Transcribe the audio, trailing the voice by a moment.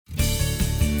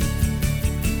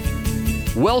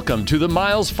Welcome to the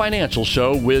Miles Financial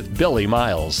Show with Billy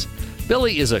Miles.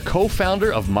 Billy is a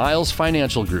co-founder of Miles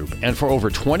Financial Group, and for over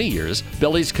 20 years,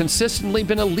 Billy's consistently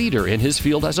been a leader in his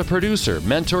field as a producer,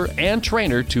 mentor, and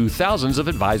trainer to thousands of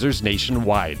advisors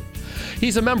nationwide.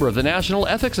 He's a member of the National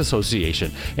Ethics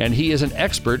Association, and he is an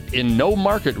expert in no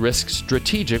market risk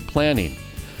strategic planning.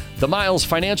 The Miles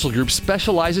Financial Group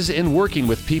specializes in working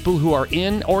with people who are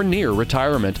in or near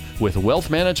retirement with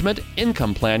wealth management,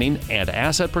 income planning, and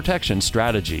asset protection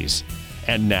strategies.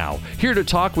 And now, here to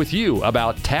talk with you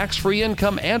about tax-free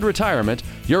income and retirement,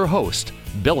 your host,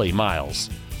 Billy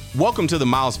Miles. Welcome to the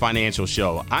Miles Financial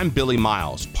Show. I'm Billy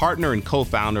Miles, partner and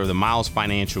co-founder of the Miles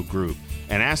Financial Group,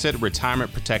 an asset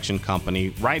retirement protection company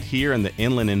right here in the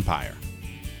Inland Empire.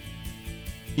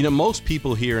 You know, most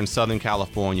people here in Southern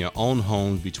California own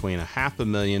homes between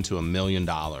 $500,000 to $1 million.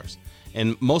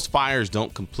 And most fires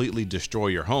don't completely destroy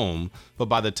your home, but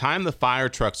by the time the fire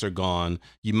trucks are gone,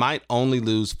 you might only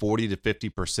lose 40 to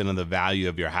 50% of the value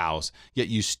of your house, yet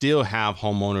you still have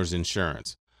homeowners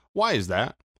insurance. Why is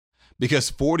that?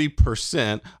 Because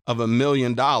 40% of $1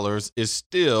 million is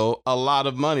still a lot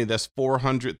of money. That's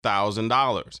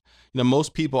 $400,000. You know,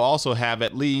 most people also have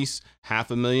at least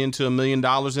 $500,000 to $1 million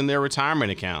in their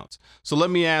retirement accounts. So let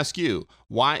me ask you,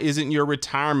 why isn't your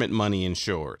retirement money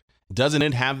insured? Doesn't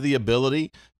it have the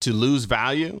ability to lose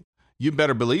value? You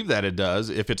better believe that it does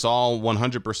if it's all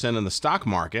 100% in the stock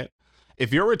market.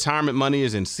 If your retirement money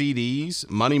is in CDs,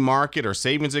 money market, or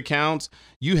savings accounts,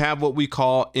 you have what we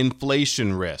call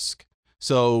inflation risk.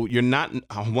 So you're not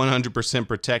 100%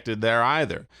 protected there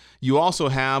either. You also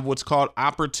have what's called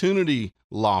opportunity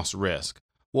loss risk.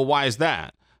 Well, why is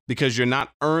that? Because you're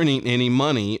not earning any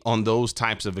money on those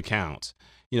types of accounts.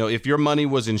 You know, if your money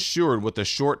was insured with a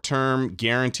short-term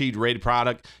guaranteed rate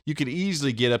product, you could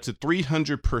easily get up to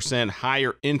 300%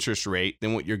 higher interest rate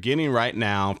than what you're getting right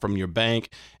now from your bank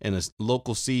in a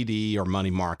local CD or money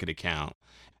market account.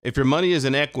 If your money is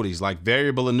in equities like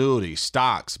variable annuities,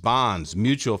 stocks, bonds,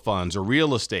 mutual funds, or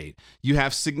real estate, you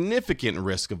have significant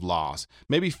risk of loss.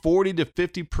 Maybe 40 to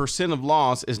 50% of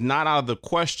loss is not out of the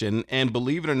question, and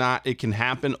believe it or not, it can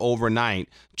happen overnight,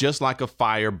 just like a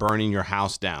fire burning your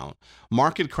house down.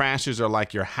 Market crashes are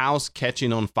like your house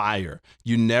catching on fire.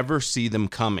 You never see them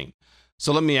coming.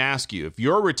 So let me ask you, if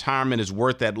your retirement is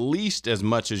worth at least as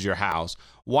much as your house,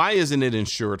 why isn't it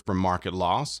insured for market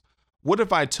loss? What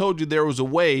if I told you there was a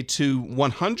way to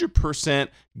 100%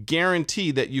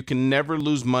 guarantee that you can never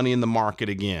lose money in the market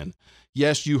again?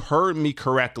 Yes, you heard me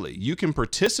correctly. You can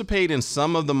participate in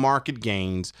some of the market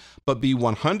gains, but be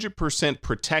 100%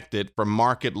 protected from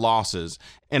market losses.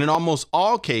 And in almost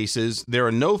all cases, there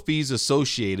are no fees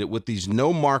associated with these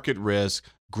no market risk,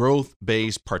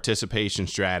 growth-based participation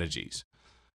strategies.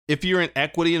 If you're in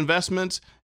equity investments,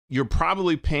 you're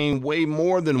probably paying way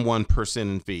more than 1%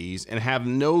 in fees and have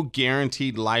no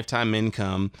guaranteed lifetime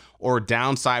income or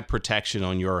downside protection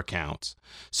on your accounts.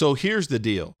 So here's the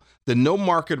deal. The no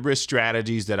market risk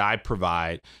strategies that I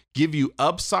provide give you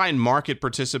upside market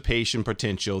participation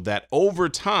potential that over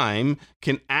time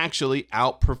can actually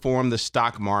outperform the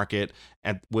stock market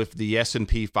with the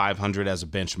S&P 500 as a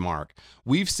benchmark.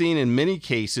 We've seen in many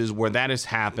cases where that has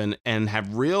happened and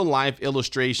have real life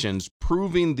illustrations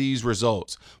proving these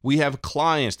results. We have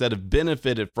clients that have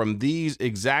benefited from these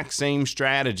exact same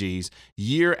strategies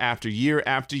year after year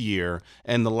after year.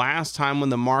 And the last time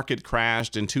when the market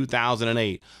crashed in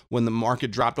 2008, when the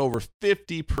market dropped over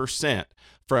 50%,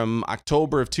 from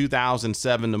October of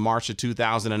 2007 to March of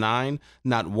 2009,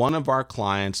 not one of our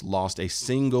clients lost a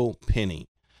single penny,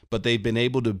 but they've been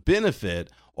able to benefit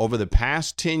over the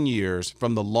past 10 years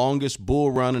from the longest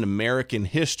bull run in American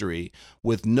history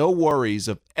with no worries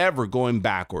of ever going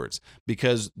backwards,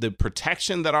 because the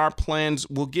protection that our plans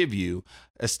will give you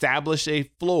establish a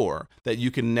floor that you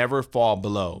can never fall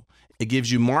below. It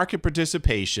gives you market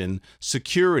participation,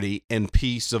 security, and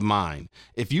peace of mind.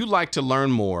 If you'd like to learn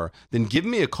more, then give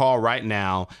me a call right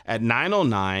now at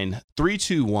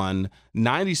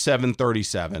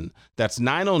 909-321-9737. That's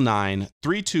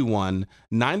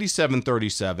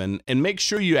 909-321-9737. And make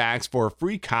sure you ask for a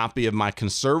free copy of my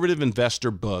Conservative Investor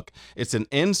book. It's an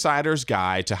insider's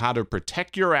guide to how to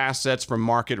protect your assets from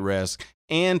market risk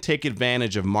and take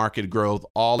advantage of market growth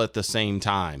all at the same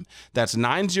time. That's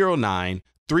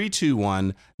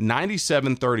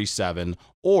 909-321-9737,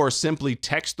 or simply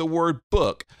text the word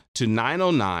book to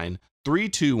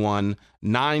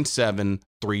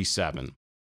 909-321-9737.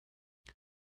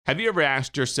 Have you ever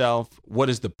asked yourself, what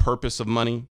is the purpose of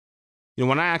money? You know,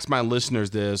 when I ask my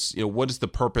listeners this, what is the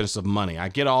purpose of money? I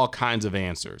get all kinds of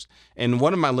answers. And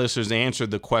one of my listeners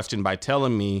answered the question by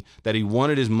telling me that he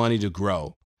wanted his money to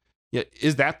grow. Yeah,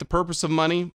 is that the purpose of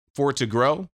money? For it to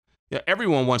grow? Yeah,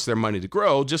 everyone wants their money to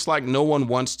grow, just like no one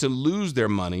wants to lose their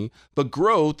money. But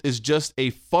growth is just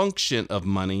a function of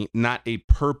money, not a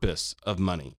purpose of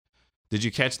money. Did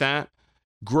you catch that?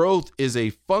 Growth is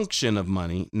a function of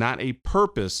money, not a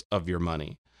purpose of your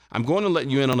money. I'm going to let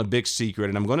you in on a big secret,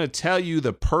 and I'm going to tell you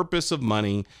the purpose of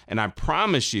money, and I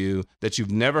promise you that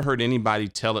you've never heard anybody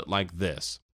tell it like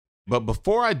this. But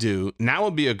before I do, now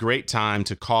would be a great time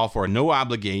to call for a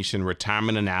no-obligation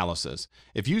retirement analysis.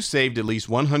 If you saved at least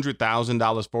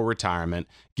 $100,000 for retirement,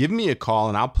 give me a call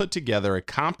and I'll put together a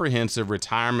comprehensive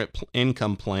retirement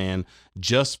income plan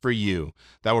just for you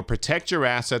that will protect your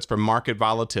assets from market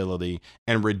volatility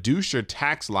and reduce your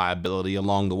tax liability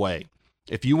along the way.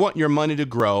 If you want your money to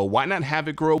grow, why not have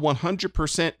it grow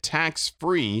 100%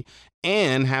 tax-free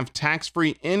and have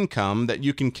tax-free income that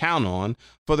you can count on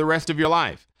for the rest of your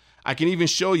life? I can even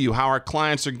show you how our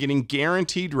clients are getting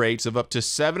guaranteed rates of up to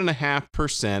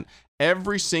 7.5%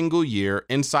 every single year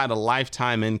inside a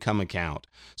lifetime income account.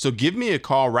 So give me a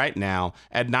call right now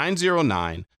at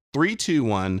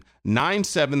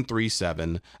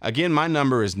 909-321-9737. Again, my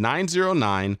number is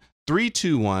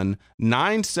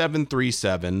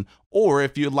 909-321-9737. Or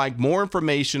if you'd like more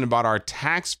information about our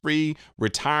tax-free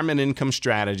retirement income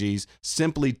strategies,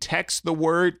 simply text the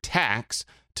word tax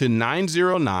to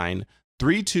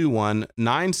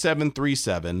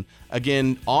 909-321-9737.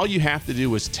 Again, all you have to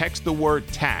do is text the word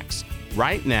tax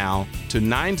right now to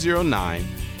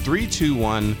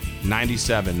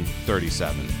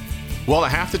 909-321-9737. Well, I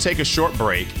have to take a short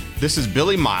break. This is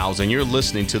Billy Miles, and you're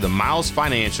listening to the Miles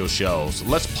Financial Show. So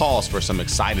let's pause for some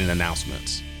exciting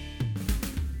announcements.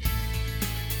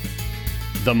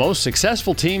 The most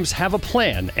successful teams have a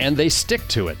plan, and they stick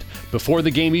to it. Before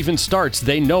the game even starts,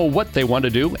 they know what they want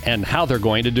to do and how they're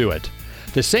going to do it.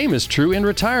 The same is true in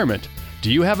retirement.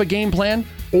 Do you have a game plan,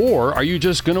 or are you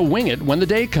just going to wing it when the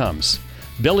day comes?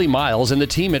 Billy Miles and the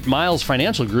team at Miles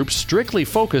Financial Group strictly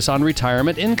focus on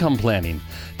retirement income planning.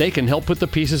 They can help put the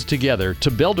pieces together to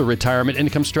build a retirement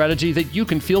income strategy that you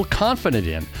can feel confident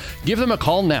in. Give them a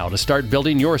call now to start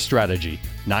building your strategy.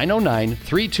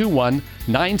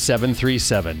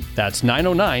 909-321-9737. That's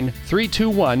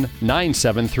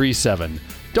 909-321-9737.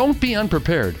 Don't be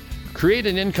unprepared. Create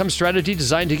an income strategy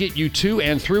designed to get you to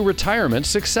and through retirement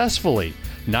successfully.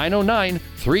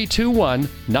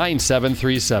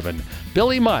 909-321-9737.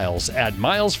 Billy Miles at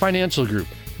Miles Financial Group.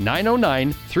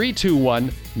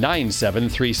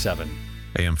 909-321-9737.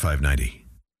 AM 590.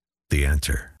 The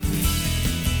Answer.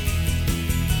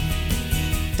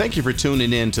 Thank you for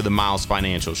tuning in to the Miles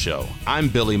Financial Show. I'm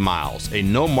Billy Miles, a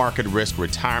no market risk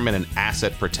retirement and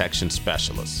asset protection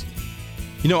specialist.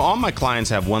 You know, all my clients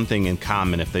have one thing in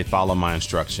common if they follow my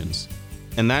instructions,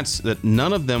 and that's that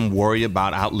none of them worry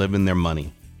about outliving their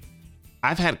money.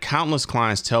 I've had countless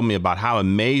clients tell me about how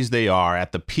amazed they are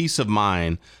at the peace of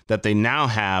mind that they now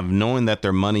have knowing that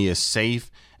their money is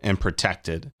safe and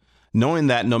protected, knowing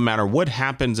that no matter what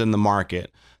happens in the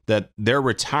market, that their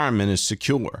retirement is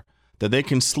secure, that they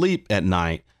can sleep at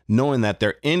night knowing that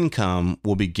their income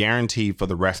will be guaranteed for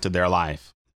the rest of their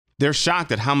life. They're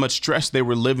shocked at how much stress they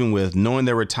were living with, knowing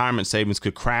their retirement savings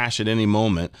could crash at any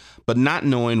moment, but not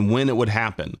knowing when it would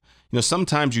happen. You know,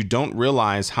 sometimes you don't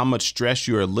realize how much stress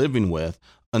you are living with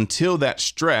until that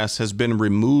stress has been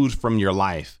removed from your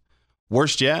life.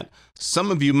 Worse yet,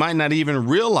 some of you might not even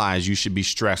realize you should be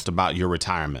stressed about your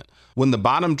retirement. When the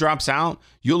bottom drops out,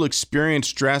 you'll experience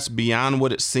stress beyond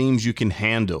what it seems you can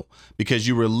handle because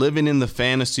you were living in the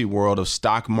fantasy world of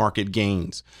stock market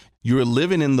gains. You are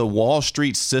living in the Wall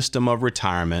Street system of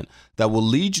retirement that will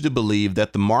lead you to believe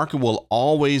that the market will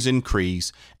always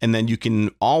increase and then you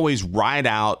can always ride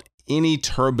out any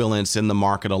turbulence in the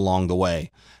market along the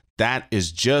way. That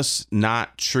is just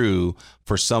not true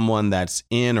for someone that's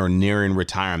in or nearing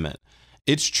retirement.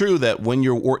 It's true that when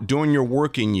you're during your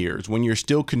working years, when you're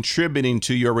still contributing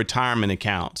to your retirement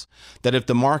accounts, that if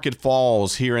the market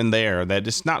falls here and there, that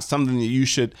it's not something that you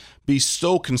should be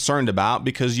so concerned about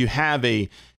because you have a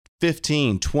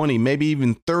 15, 20, maybe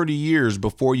even 30 years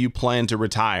before you plan to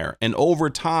retire. And over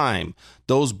time,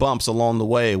 those bumps along the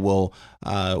way will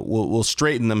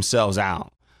straighten themselves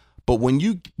out. But when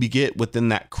you get within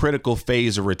that critical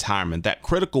phase of retirement, that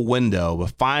critical window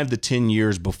of 5 to 10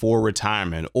 years before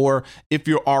retirement, or if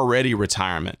you're already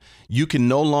retirement, you can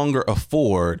no longer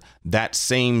afford that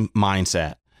same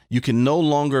mindset. You can no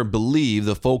longer believe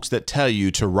the folks that tell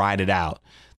you to ride it out.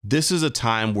 This is a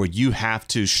time where you have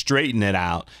to straighten it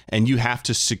out and you have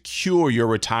to secure your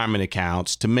retirement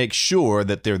accounts to make sure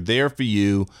that they're there for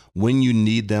you when you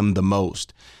need them the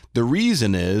most. The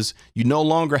reason is you no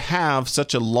longer have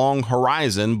such a long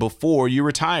horizon before you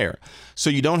retire. So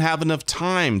you don't have enough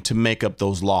time to make up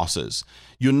those losses.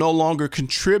 You're no longer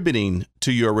contributing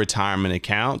to your retirement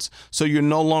accounts. So you're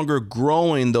no longer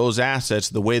growing those assets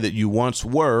the way that you once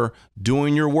were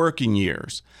during your working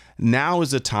years. Now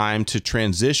is the time to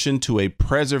transition to a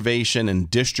preservation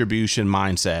and distribution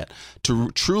mindset,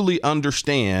 to truly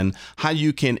understand how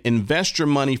you can invest your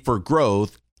money for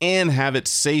growth and have it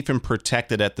safe and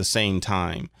protected at the same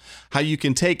time. How you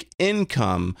can take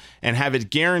income and have it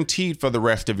guaranteed for the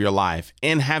rest of your life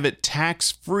and have it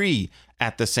tax-free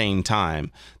at the same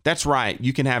time. That's right.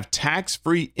 You can have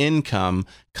tax-free income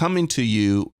coming to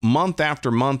you month after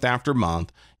month after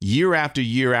month, year after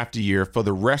year after year for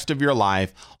the rest of your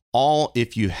life, all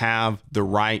if you have the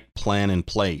right plan in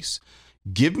place.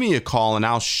 Give me a call and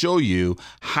I'll show you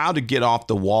how to get off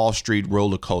the Wall Street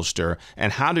roller coaster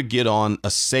and how to get on a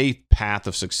safe path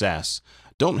of success.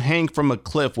 Don't hang from a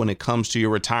cliff when it comes to your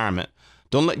retirement.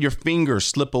 Don't let your fingers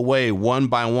slip away one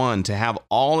by one to have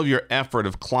all of your effort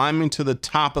of climbing to the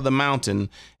top of the mountain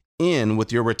in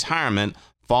with your retirement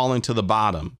falling to the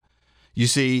bottom. You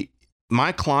see,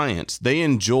 my clients, they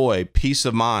enjoy peace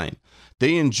of mind.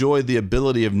 They enjoy the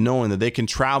ability of knowing that they can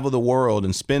travel the world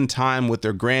and spend time with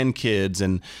their grandkids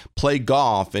and play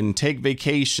golf and take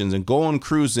vacations and go on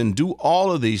cruises and do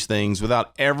all of these things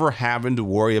without ever having to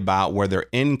worry about where their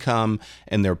income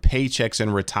and their paychecks in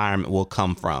retirement will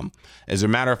come from. As a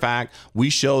matter of fact,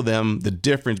 we show them the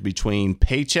difference between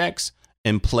paychecks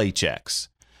and playchecks.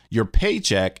 Your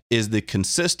paycheck is the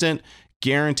consistent,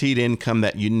 guaranteed income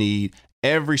that you need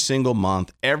every single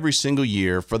month, every single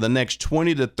year for the next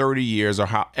 20 to 30 years or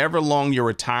however long your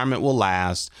retirement will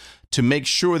last to make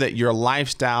sure that your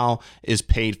lifestyle is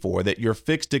paid for, that your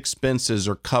fixed expenses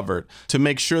are covered, to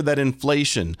make sure that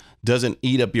inflation doesn't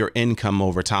eat up your income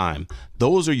over time.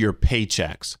 Those are your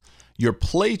paychecks. Your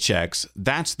playchecks,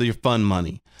 that's the fun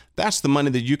money. That's the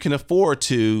money that you can afford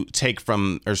to take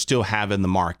from or still have in the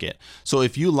market. So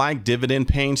if you like dividend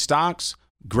paying stocks,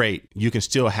 great. You can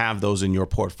still have those in your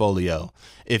portfolio.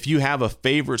 If you have a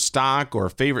favorite stock or a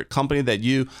favorite company that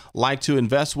you like to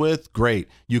invest with, great.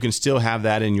 You can still have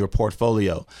that in your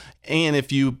portfolio. And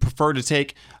if you prefer to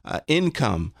take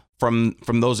income from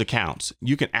those accounts,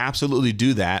 you can absolutely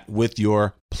do that with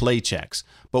your playchecks.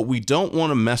 But we don't want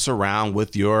to mess around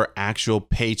with your actual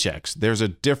paychecks. There's a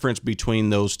difference between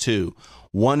those two.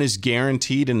 One is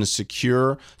guaranteed and is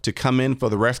secure to come in for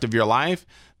the rest of your life.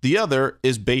 The other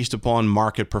is based upon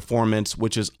market performance,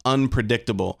 which is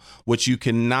unpredictable, which you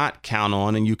cannot count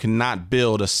on and you cannot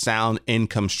build a sound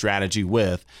income strategy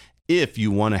with if you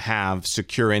want to have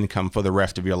secure income for the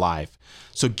rest of your life.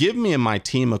 So give me and my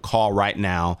team a call right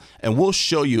now, and we'll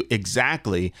show you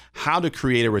exactly how to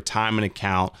create a retirement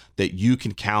account that you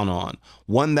can count on.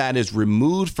 One that is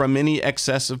removed from any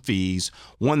excessive fees,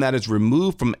 one that is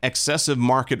removed from excessive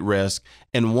market risk,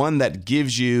 and one that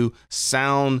gives you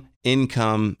sound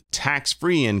income,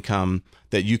 tax-free income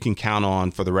that you can count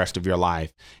on for the rest of your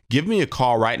life. Give me a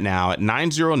call right now at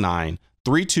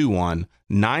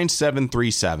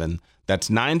 909-321-9737. That's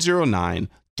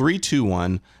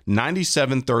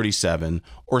 909-321-9737,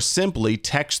 or simply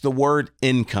text the word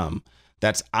income.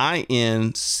 That's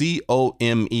INCOME.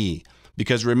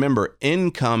 Because remember,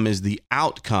 income is the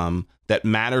outcome that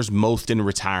matters most in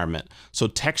retirement. So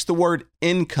text the word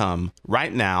income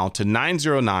right now to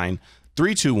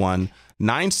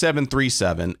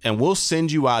 909-321-9737, and we'll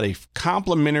send you out a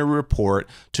complimentary report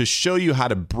to show you how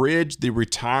to bridge the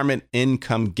retirement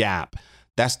income gap.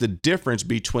 That's the difference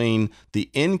between the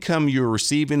income you're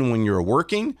receiving when you're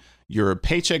working, your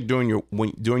paycheck during your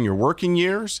working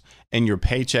years, and your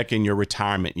paycheck in your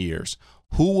retirement years.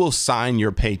 Who will sign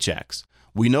your paychecks?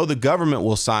 We know the government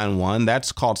will sign one.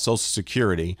 That's called Social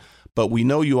Security. But we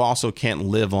know you also can't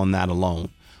live on that alone.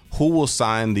 Who will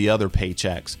sign the other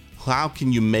paychecks? How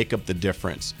can you make up the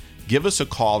difference? Give us a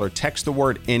call or text the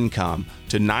word income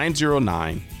to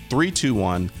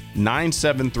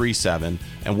 909-321-9737,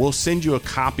 and we'll send you a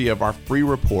copy of our free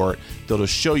report that'll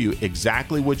show you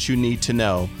exactly what you need to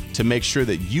know to make sure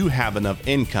that you have enough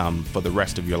income for the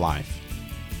rest of your life.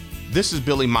 This is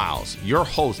Billy Miles, your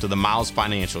host of the Miles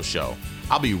Financial Show.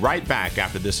 I'll be right back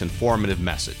after this informative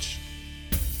message.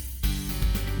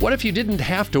 What if you didn't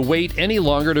have to wait any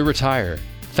longer to retire?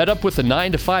 Fed up with the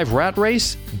 9-to-5 rat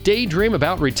race? Daydream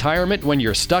about retirement when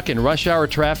you're stuck in rush hour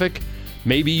traffic?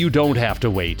 Maybe you don't have to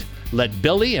wait. Let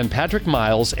Billy and Patrick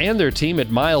Miles and their team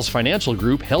at Miles Financial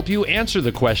Group help you answer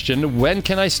the question, when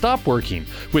can I stop working?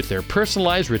 With their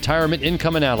personalized retirement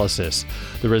income analysis.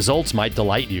 The results might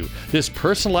delight you. This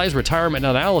personalized retirement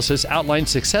analysis outlines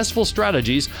successful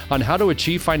strategies on how to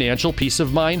achieve financial peace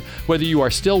of mind, whether you are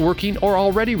still working or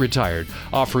already retired,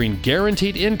 offering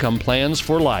guaranteed income plans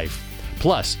for life.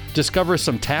 Plus, discover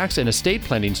some tax and estate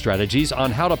planning strategies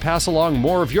on how to pass along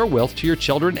more of your wealth to your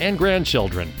children and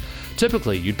grandchildren.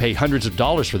 Typically, you'd pay hundreds of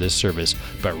dollars for this service,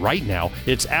 but right now,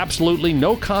 it's absolutely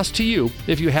no cost to you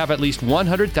if you have at least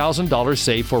 $100,000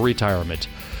 saved for retirement.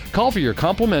 Call for your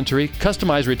complimentary,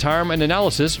 customized retirement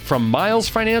analysis from Miles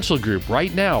Financial Group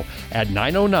right now at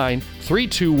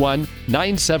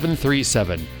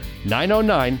 909-321-9737.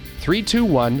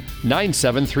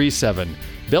 909-321-9737.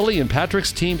 Billy and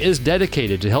Patrick's team is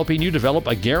dedicated to helping you develop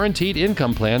a guaranteed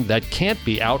income plan that can't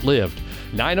be outlived.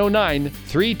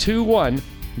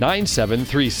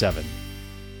 909-321-9737.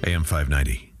 AM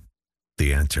 590,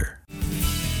 The Answer.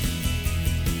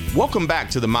 Welcome back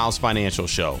to the Miles Financial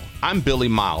Show. I'm Billy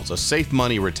Miles, a safe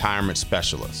money retirement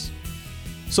specialist.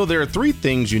 So there are 3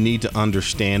 things you need to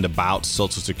understand about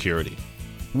Social Security.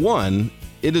 1,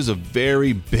 it is a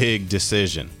very big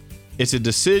decision. It's a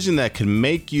decision that can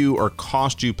make you or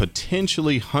cost you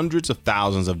potentially hundreds of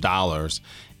thousands of dollars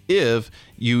if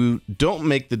you don't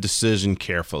make the decision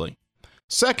carefully.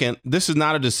 Second, this is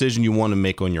not a decision you want to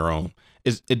make on your own.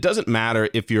 It doesn't matter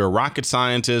if you're a rocket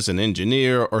scientist, an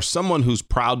engineer, or someone who's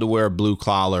proud to wear a blue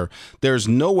collar. There's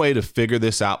no way to figure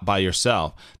this out by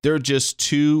yourself. There are just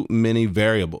too many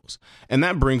variables. And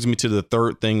that brings me to the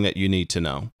 3rd thing that you need to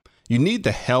know. You need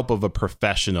the help of a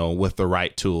professional with the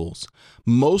right tools.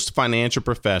 Most financial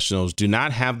professionals do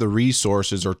not have the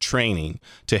resources or training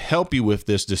to help you with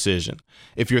this decision.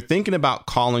 If you're thinking about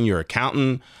calling your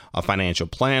accountant, a financial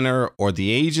planner, or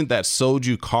the agent that sold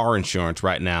you car insurance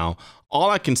right now, all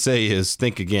I can say is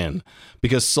think again,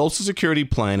 because Social Security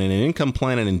planning and income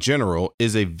planning in general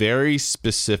is a very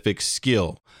specific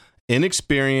skill.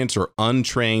 Inexperienced or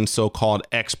untrained so-called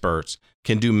experts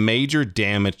can do major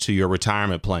damage to your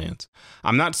retirement plans.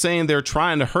 I'm not saying they're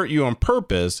trying to hurt you on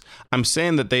purpose. I'm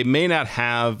saying that they may not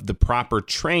have the proper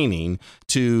training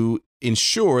to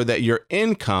ensure that your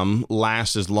income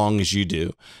lasts as long as you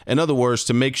do. In other words,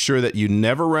 to make sure that you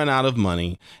never run out of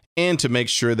money and to make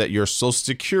sure that your Social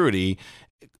Security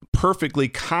perfectly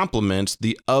complements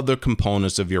the other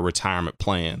components of your retirement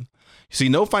plan. See,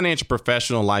 no financial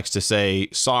professional likes to say,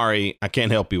 sorry, I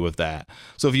can't help you with that.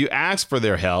 So if you ask for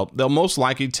their help, they'll most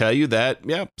likely tell you that,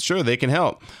 yeah, sure, they can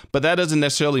help. But that doesn't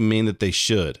necessarily mean that they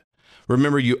should.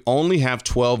 Remember, you only have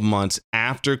 12 months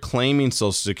after claiming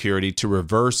Social Security to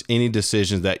reverse any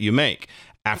decisions that you make.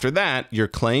 After that, your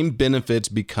claim benefits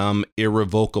become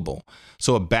irrevocable.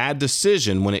 So a bad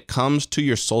decision when it comes to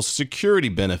your Social Security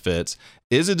benefits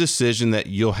is a decision that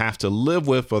you'll have to live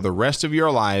with for the rest of your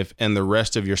life and the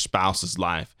rest of your spouse's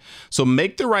life. So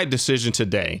make the right decision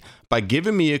today by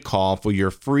giving me a call for your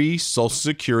free Social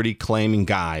Security claiming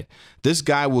guide. This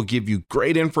guide will give you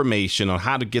great information on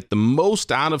how to get the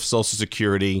most out of Social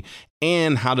Security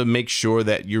and how to make sure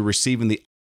that you're receiving the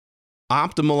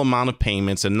optimal amount of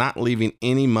payments and not leaving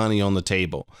any money on the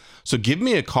table. So give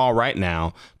me a call right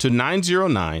now to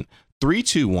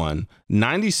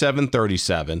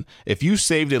 909-321-9737 if you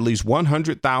saved at least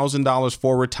 $100,000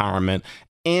 for retirement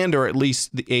and are at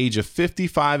least the age of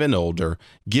 55 and older.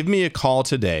 Give me a call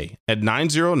today at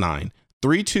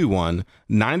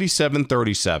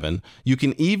 909-321-9737. You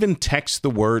can even text the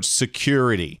word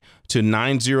security to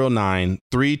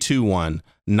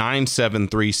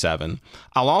 909-321-9737.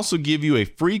 I'll also give you a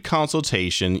free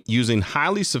consultation using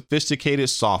highly sophisticated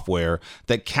software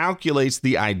that calculates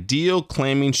the ideal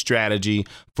claiming strategy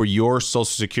for your Social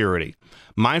Security.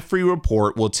 My free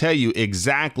report will tell you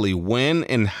exactly when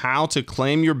and how to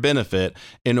claim your benefit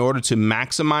in order to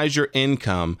maximize your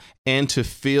income and to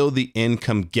fill the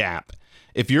income gap.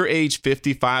 If you're age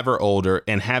 55 or older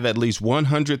and have at least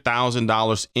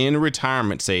 $100,000 in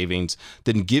retirement savings,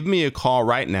 then give me a call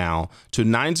right now to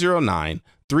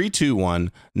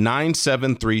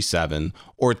 909-321-9737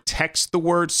 or text the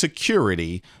word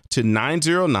security to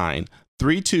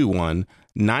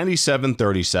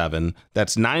 909-321-9737.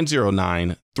 That's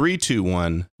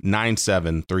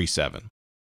 909-321-9737.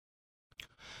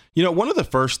 You know, one of the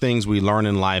first things we learn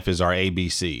in life is our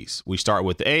ABCs. We start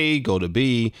with A, go to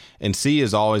B, and C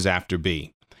is always after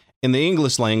B. In the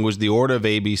English language, the order of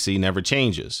ABC never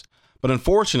changes. But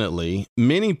unfortunately,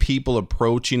 many people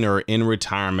approaching or in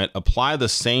retirement apply the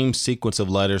same sequence of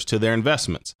letters to their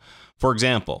investments. For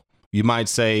example, you might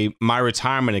say, my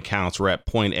retirement accounts were at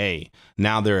point A,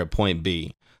 now they're at point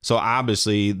B. So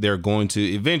obviously, they're going to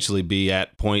eventually be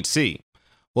at point C.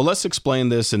 Well, let's explain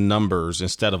this in numbers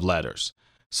instead of letters.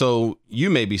 So you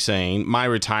may be saying, my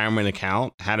retirement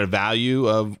account had a value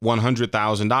of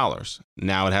 $100,000.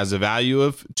 Now it has a value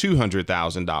of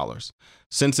 $200,000.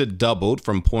 Since it doubled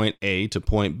from point A to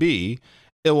point B,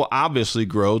 it will obviously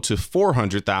grow to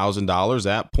 $400,000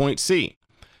 at point C.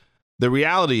 The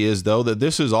reality is, though, that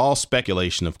this is all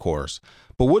speculation, of course.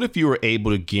 But what if you were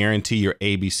able to guarantee your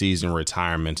ABCs in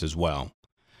retirement as well?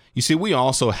 You see, we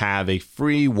also have a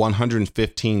free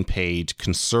 115-page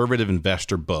conservative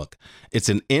investor book. It's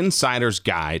an insider's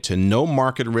guide to no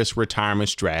market risk retirement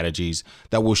strategies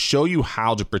that will show you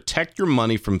how to protect your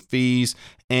money from fees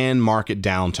and market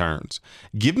downturns.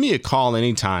 Give me a call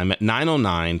anytime at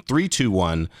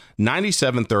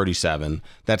 909-321-9737.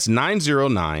 That's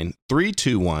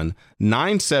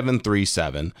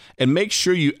 909-321-9737. And make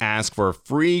sure you ask for a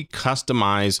free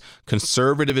customized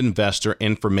conservative investor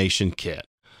information kit.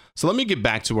 So let me get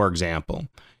back to our example.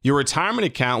 Your retirement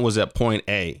account was at point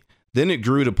A, then it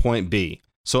grew to point B.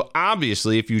 So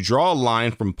obviously, if you draw a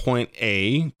line from point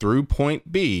A through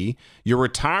point B, your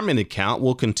retirement account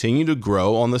will continue to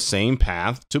grow on the same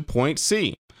path to point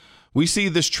C. We see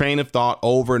this train of thought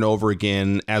over and over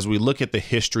again as we look at the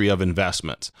history of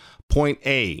investments. Point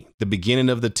A, the beginning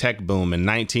of the tech boom in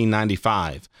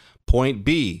 1995. Point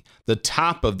B, the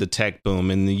top of the tech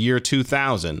boom in the year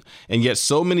 2000, and yet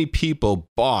so many people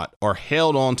bought or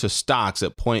held on to stocks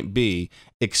at point B,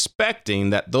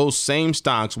 expecting that those same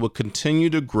stocks would continue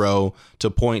to grow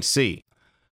to point C.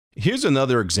 Here's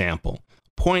another example.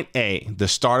 Point A, the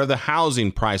start of the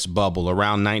housing price bubble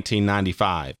around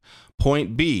 1995.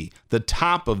 Point B, the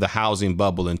top of the housing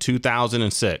bubble in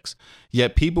 2006.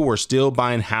 Yet people were still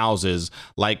buying houses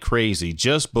like crazy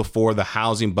just before the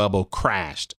housing bubble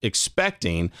crashed,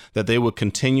 expecting that they would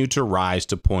continue to rise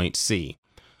to point C.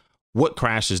 What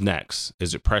crashes next?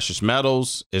 Is it precious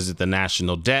metals? Is it the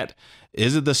national debt?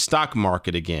 Is it the stock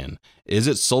market again? Is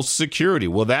it Social Security?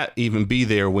 Will that even be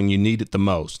there when you need it the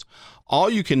most?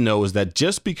 All you can know is that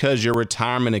just because your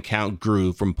retirement account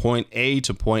grew from point A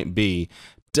to point B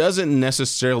doesn't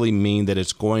necessarily mean that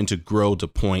it's going to grow to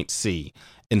point C.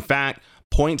 In fact,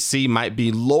 point C might be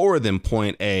lower than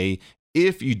point A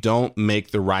if you don't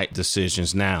make the right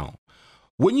decisions now.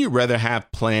 Wouldn't you rather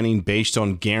have planning based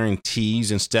on guarantees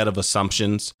instead of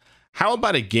assumptions? How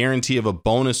about a guarantee of a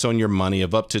bonus on your money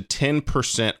of up to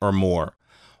 10% or more?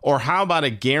 Or how about a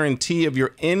guarantee of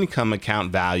your income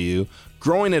account value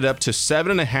growing it up to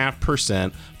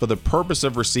 7.5% for the purpose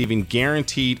of receiving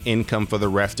guaranteed income for the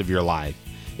rest of your life?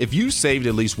 If you saved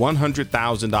at least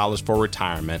 $100,000 for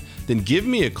retirement, then give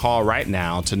me a call right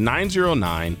now to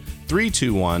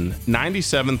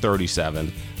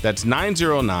 909-321-9737. That's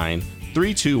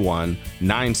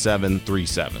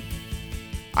 909-321-9737.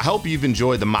 I hope you've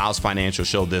enjoyed the Miles Financial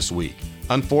Show this week.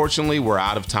 Unfortunately, we're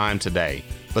out of time today.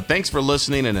 But thanks for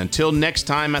listening, and until next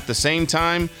time at the same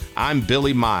time, I'm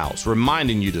Billy Miles,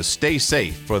 reminding you to stay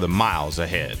safe for the miles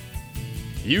ahead.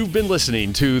 You've been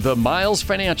listening to the Miles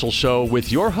Financial Show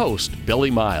with your host,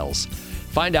 Billy Miles.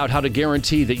 Find out how to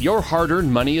guarantee that your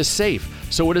hard-earned money is safe,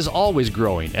 so it is always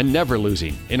growing and never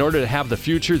losing, in order to have the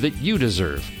future that you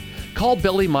deserve. Call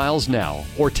Billy Miles now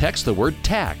or text the word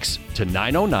TAX to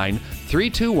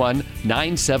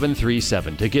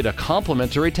 909-321-9737 to get a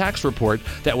complimentary tax report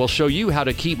that will show you how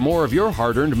to keep more of your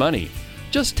hard-earned money.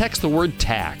 Just text the word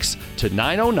TAX to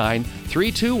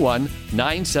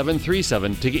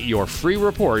 909-321-9737 to get your free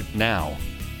report now.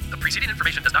 The preceding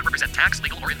information does not represent tax,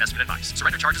 legal, or investment advice.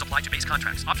 Surrender charges apply to base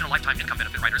contracts. Optional lifetime income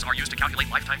benefit riders are used to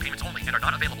calculate lifetime payments only and are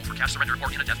not available for cash surrender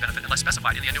or in a death benefit unless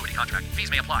specified in the annuity contract.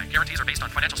 Fees may apply. Guarantees are based on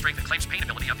financial strength and claims paying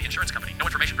ability of the insurance company. No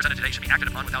information presented today should be acted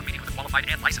upon without meeting with a qualified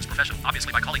and licensed professional.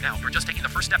 Obviously, by calling now, you're just taking the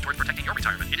first step toward protecting your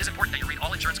retirement. It is important that you read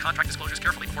all insurance contract disclosures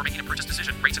carefully before making a purchase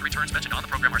decision. Rates and returns mentioned on the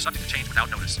program are subject to change without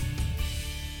notice.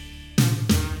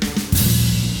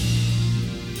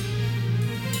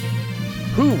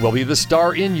 Who will be the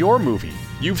star in your movie?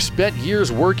 You've spent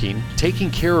years working,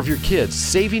 taking care of your kids,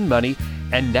 saving money,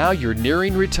 and now you're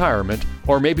nearing retirement,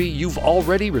 or maybe you've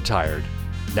already retired.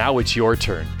 Now it's your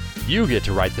turn. You get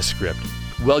to write the script.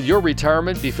 Will your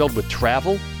retirement be filled with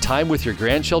travel, time with your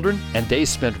grandchildren, and days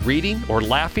spent reading or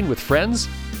laughing with friends?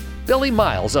 Billy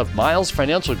Miles of Miles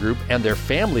Financial Group and their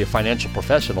family of financial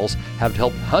professionals have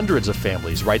helped hundreds of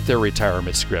families write their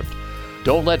retirement script.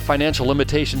 Don't let financial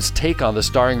limitations take on the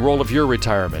starring role of your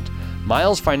retirement.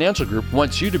 Miles Financial Group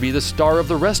wants you to be the star of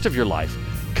the rest of your life.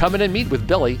 Come in and meet with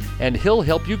Billy, and he'll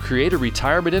help you create a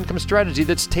retirement income strategy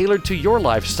that's tailored to your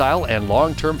lifestyle and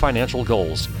long-term financial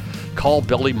goals. Call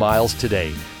Billy Miles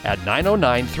today at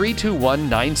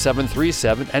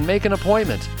 909-321-9737 and make an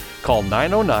appointment. Call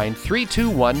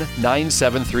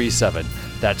 909-321-9737.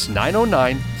 That's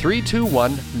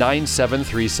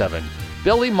 909-321-9737.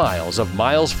 Billy Miles of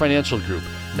Miles Financial Group,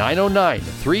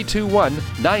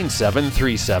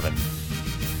 909-321-9737.